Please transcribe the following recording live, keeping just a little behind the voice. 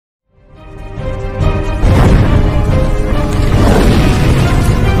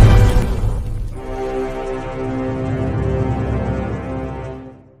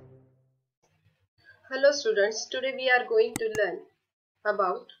students, today we are going to learn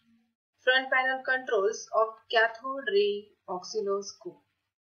about front panel controls of cathode ray oscilloscope.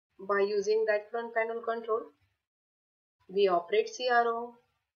 By using that front panel control, we operate CRO,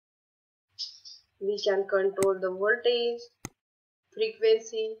 we can control the voltage,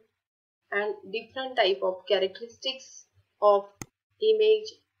 frequency and different type of characteristics of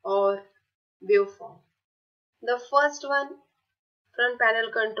image or waveform. The first one, front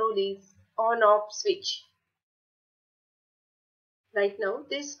panel control, is on-off switch. Right now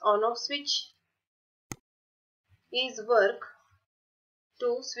this on-off switch is work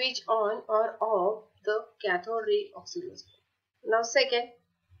to switch on or off the cathode ray oscilloscope. Now second,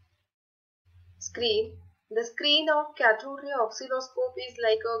 screen. The screen of cathode ray oscilloscope is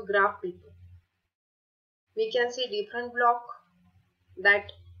like a graph paper. We can see different block.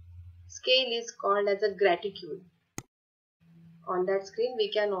 That scale is called as a graticule. On that screen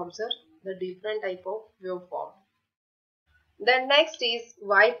we can observe the different type of waveform. Then next is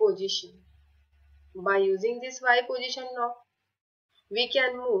Y position. By using this Y position knob, we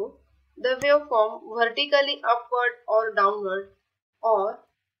can move the waveform vertically upward or downward or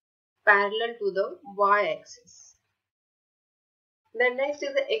parallel to the y-axis. Then next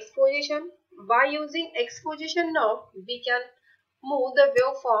is the X position. By using X position knob, we can move the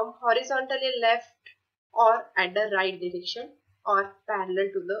waveform horizontally left or at the right direction or parallel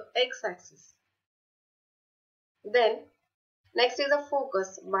to the x-axis. Then next is the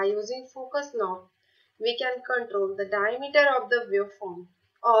focus. By using focus knob, we can control the diameter of the waveform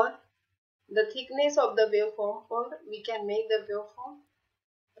or the thickness of the waveform, or we can make the waveform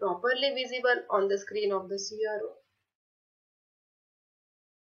properly visible on the screen of the CRO.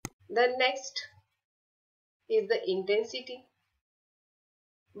 Then next is the intensity.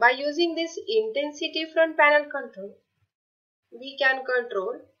 By using this intensity front panel control, we can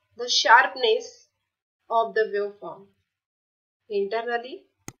control the sharpness of the waveform. Internally,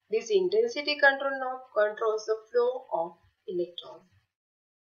 this intensity control knob controls the flow of electrons.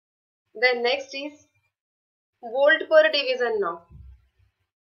 Then next is volt per division knob.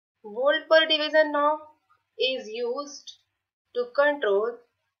 Volt per division knob is used to control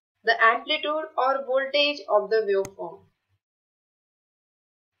the amplitude or voltage of the waveform.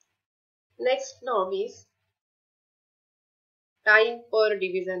 Next knob is time per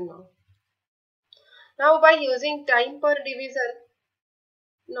division knob. Now by using time per division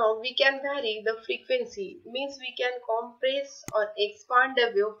knob, we can vary the frequency, means we can compress or expand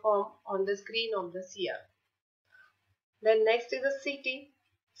the waveform on the screen of the CR. Then next is the CT.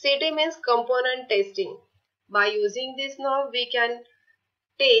 CT means component testing. By using this knob, we can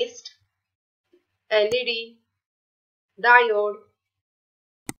test LED, diode,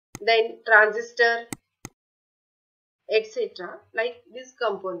 then transistor, etc. like this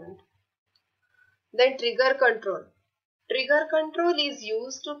component. Then trigger control. Trigger control is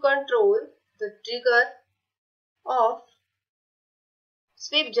used to control the trigger of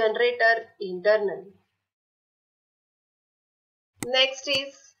sweep generator internally. Next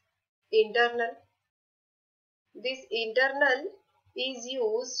is internal. This internal is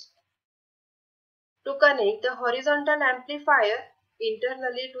used to connect the horizontal amplifier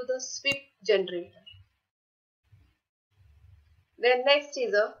internally to the sweep generator. Then next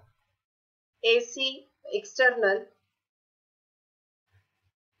is a AC external.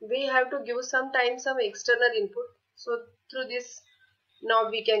 We have to give sometimes some external input. So through this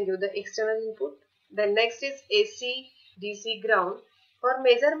knob we can give the external input. Then next is AC DC ground. For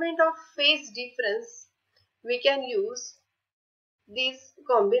measurement of phase difference, we can use this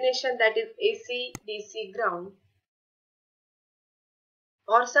combination, that is AC DC ground,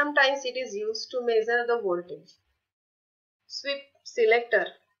 or sometimes it is used to measure the voltage. Sweep selector.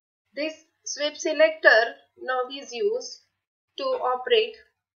 This sweep selector knob is used to operate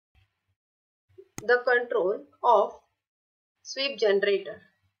the control of sweep generator.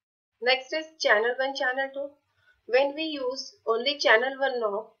 Next is channel 1, channel 2. When we use only channel 1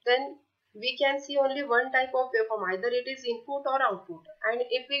 knob, then we can see only one type of waveform, either it is input or output. And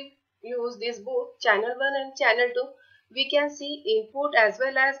if we use this both channel 1 and channel 2, we can see input as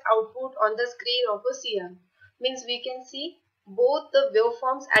well as output on the screen of a CR. Means we can see both the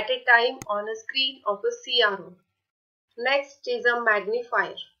waveforms at a time on a screen of a CRO. Next is a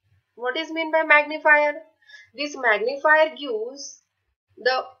magnifier. What is meant by magnifier? This magnifier gives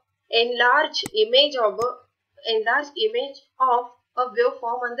the enlarged image of a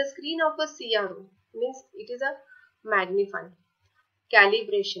waveform on the screen of a CRO. Means it is a magnified.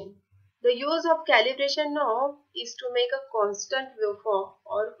 Calibration. The use of calibration knob is to make a constant waveform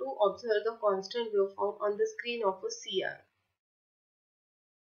or to observe the constant waveform on the screen of a CR.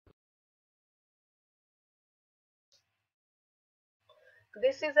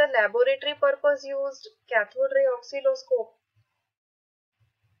 This is a laboratory purpose used cathode ray oscilloscope.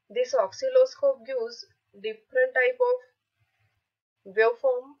 This oscilloscope gives different type of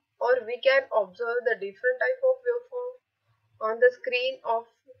waveform, or we can observe the different type of waveform on the screen of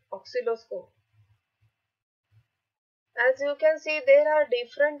oscilloscope. As you can see, there are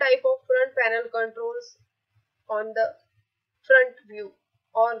different type of front panel controls on the front view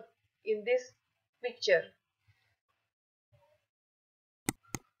or in this picture.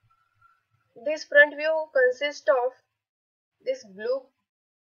 This front view consists of this blue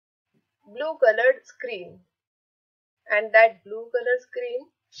colored screen, and that blue color screen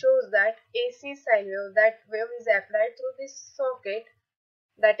shows that AC sine wave, that wave is applied through this socket,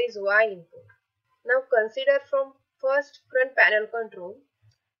 that is Y input. Now consider from first front panel control.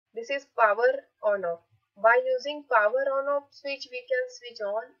 This is power on off. By using power on off switch, we can switch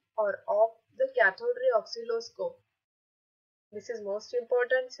on or off the cathode ray oscilloscope. This is most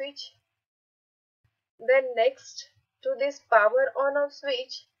important switch. Then next to this power on off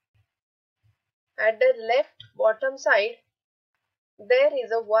switch, at the left bottom side, there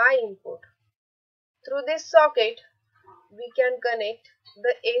is a Y input. Through this socket, we can connect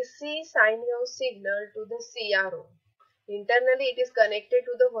the AC sine wave signal to the CRO. Internally, it is connected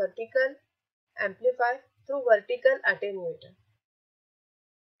to the vertical amplifier through vertical attenuator.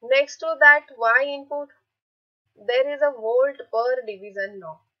 Next to that Y input, there is a volt per division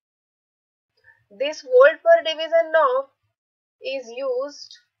knob. This volt per division knob is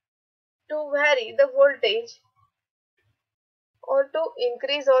used to vary the voltage or to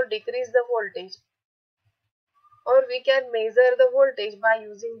increase or decrease the voltage, or we can measure the voltage by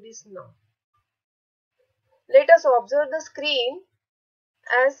using this knob. Let us observe the screen.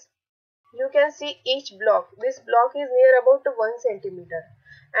 As you can see, each block, this block is near about 1 centimeter,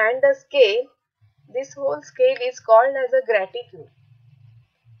 and the scale, this whole scale is called as a graticule.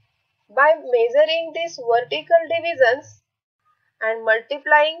 By measuring these vertical divisions and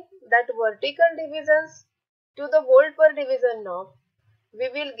multiplying that vertical divisions to the volt per division knob, we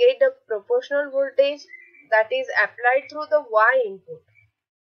will get a proportional voltage that is applied through the Y input.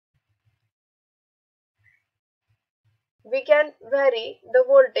 We can vary the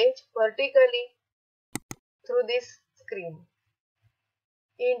voltage vertically through this screen.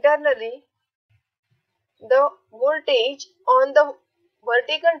 Internally, the voltage on the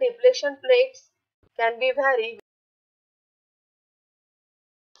vertical deflection plates can be varied.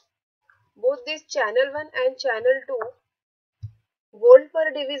 Both this channel 1 and channel 2 volt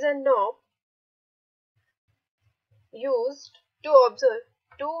per division knob used to observe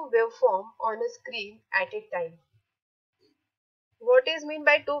two waveforms on a screen at a time. What is meant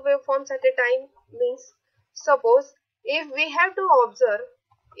by two waveforms at a time means, suppose if we have to observe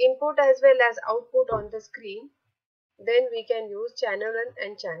input as well as output on the screen, then we can use channel 1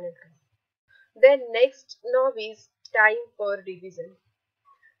 and channel 2. Then next knob is time per division.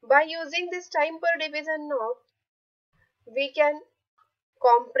 By using this time per division knob, we can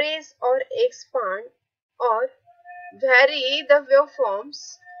compress or expand or vary the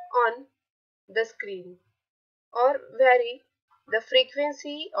waveforms on the screen, or vary the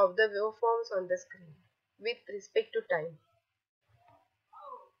frequency of the waveforms on the screen with respect to time.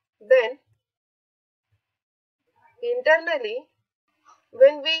 Then internally,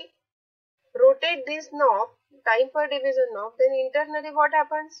 when we rotate this knob, time per division knob, then internally what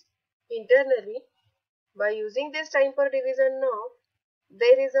happens? Internally, by using this time per division knob,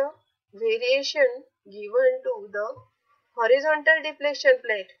 there is a variation given to the horizontal deflection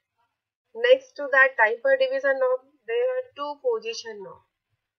plate. Next to that time per division knob, there are two position knobs.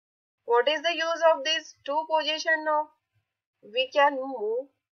 What is the use of these two position knobs? We can move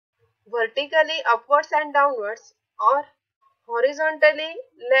vertically upwards and downwards, or horizontally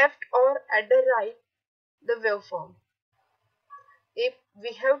left or at the right the waveform. If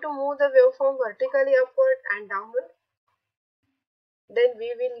we have to move the waveform vertically upward and downward, then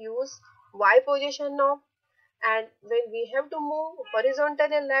we will use Y position knob, and when we have to move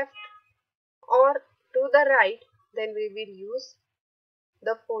horizontally left or to the right, then we will use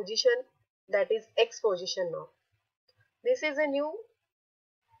the position, that is X position knob. This is a new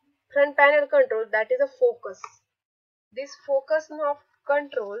front panel control, that is a focus. This focus knob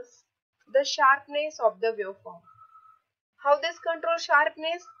controls the sharpness of the waveform. How this controls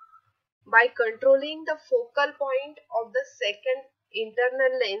sharpness? By controlling the focal point of the second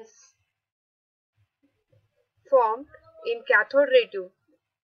internal lens formed in cathode ray tube.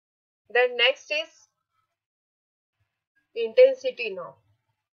 Then next is intensity knob.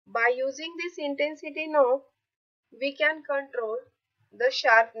 By using this intensity knob, we can control the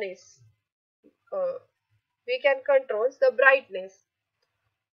sharpness. We can control the brightness.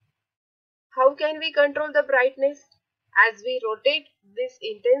 How can we control the brightness? As we rotate this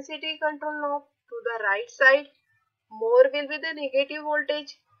intensity control knob to the right side, more will be the negative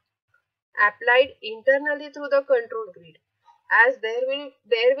voltage applied internally through the control grid. As there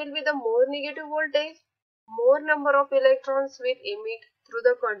will be the more negative voltage, more number of electrons will emit through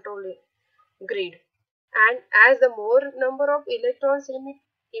the control grid. And as the more number of electrons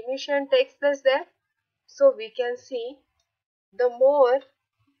emission takes place there, so we can see the more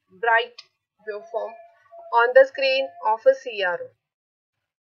bright waveform on the screen of a CRO.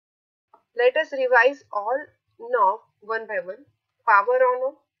 Let us revise all knobs one by one. Power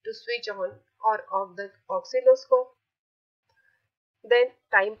on to switch on or off the oscilloscope. Then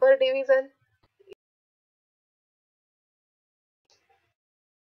time per division.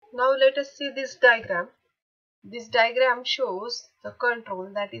 Now let us see this diagram. This diagram shows the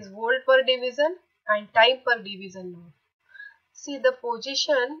control, that is volt per division and time per division knob. See the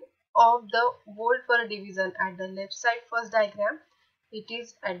position of the volt per division at the left side first diagram. It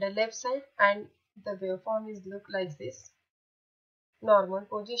is at the left side and the waveform is look like this. Normal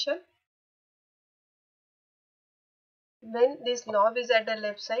position. When this knob is at the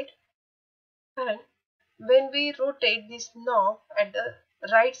left side, and when we rotate this knob at the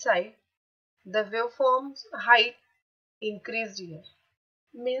right side, the waveform's height increased here.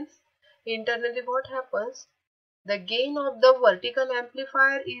 Means internally what happens? The gain of the vertical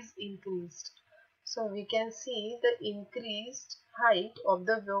amplifier is increased. So we can see the increased height of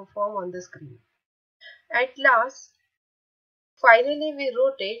the waveform on the screen. At last, finally we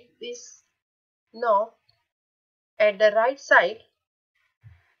rotate this knob at the right side.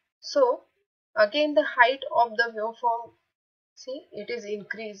 So again the height of the waveform, see, it is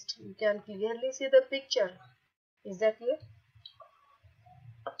increased. You can clearly see the picture. Is that clear?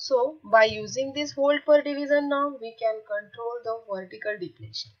 So by using this volt per division knob, we can control the vertical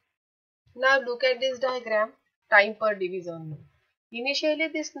deflection. Now look at this diagram, time per division knob. Initially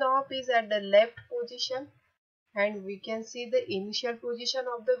this knob is at the left position and we can see the initial position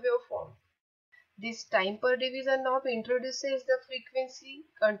of the waveform. This time per division knob introduces the frequency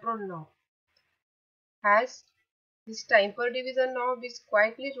control knob. As this time per division knob is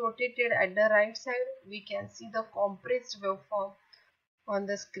quietly rotated at the right side, we can see the compressed waveform on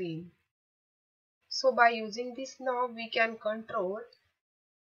the screen. So by using this knob, we can control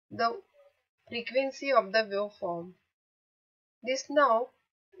the frequency of the waveform. This knob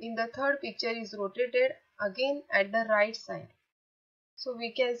in the third picture is rotated again at the right side. So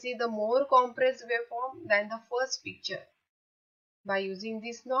we can see the more compressed waveform than the first picture. By using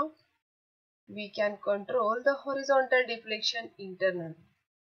this knob, we can control the horizontal deflection internally.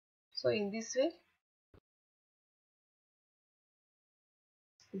 So in this way,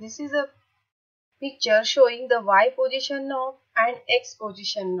 this is a picture showing the Y position knob and X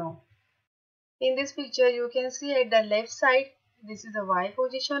position knob. In this picture, you can see at the left side, this is the Y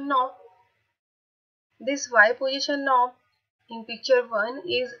position knob. This Y position knob in picture 1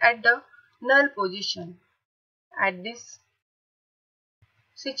 is at the null position. At this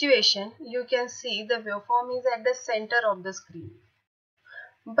situation, you can see the waveform is at the center of the screen.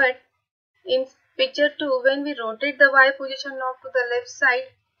 But in picture 2, when we rotate the Y position knob to the left side,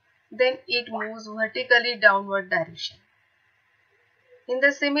 then it moves vertically downward direction. In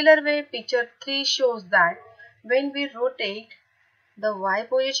the similar way, picture 3 shows that when we rotate, the Y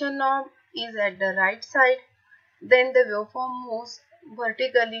position knob is at the right side, then the waveform moves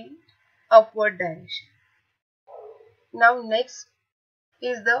vertically upward direction. Now next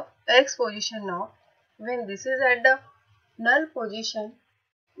is the X position knob. When this is at the null position,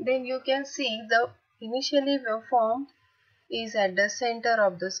 then you can see the initially waveform is at the center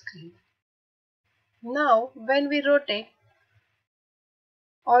of the screen. Now when we rotate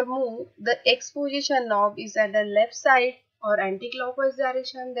or move, the X position knob is at the left side or anti-clockwise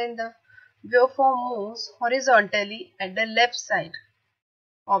direction, then the waveform moves horizontally at the left side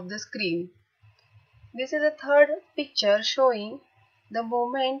of the screen. This is a third picture showing the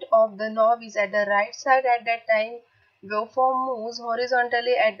movement of the knob is at the right side at that time. Waveform moves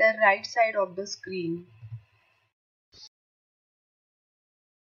horizontally at the right side of the screen.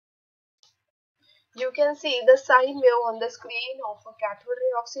 You can see the sine wave on the screen of a cathode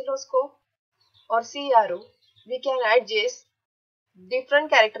ray oscilloscope or CRO. We can adjust different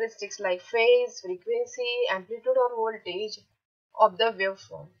characteristics like phase, frequency, amplitude or voltage of the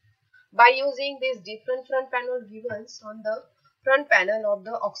waveform by using these different front panel given on the front panel of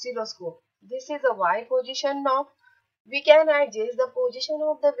the oscilloscope. This is a Y position knob. We can adjust the position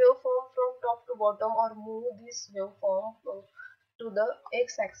of the waveform from top to bottom or move this waveform to the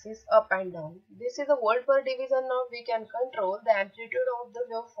x-axis up and down. This is a volt per division knob. We can control the amplitude of the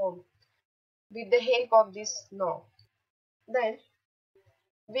waveform. with the help of this knob. Then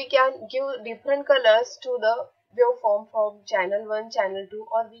we can give different colors to the waveform from channel 1, channel 2,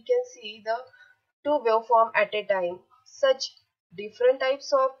 or we can see the two waveform at a time. Such different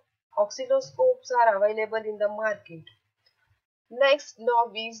types of oscilloscopes are available in the market. Next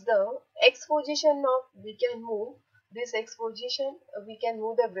knob is the exposition knob. We can move this exposition, we can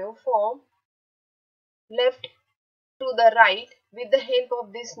move the waveform left to the right with the help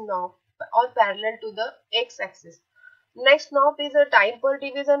of this knob or parallel to the x-axis. Next knob is a time per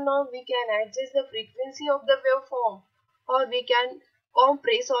division knob. We can adjust the frequency of the waveform, or we can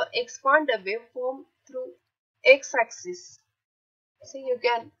compress or expand the waveform through x-axis. So you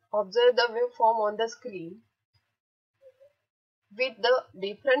can observe the waveform on the screen with the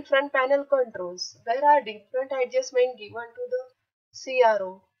different front panel controls. There are different adjustments given to the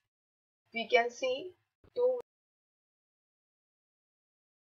CRO. We can see two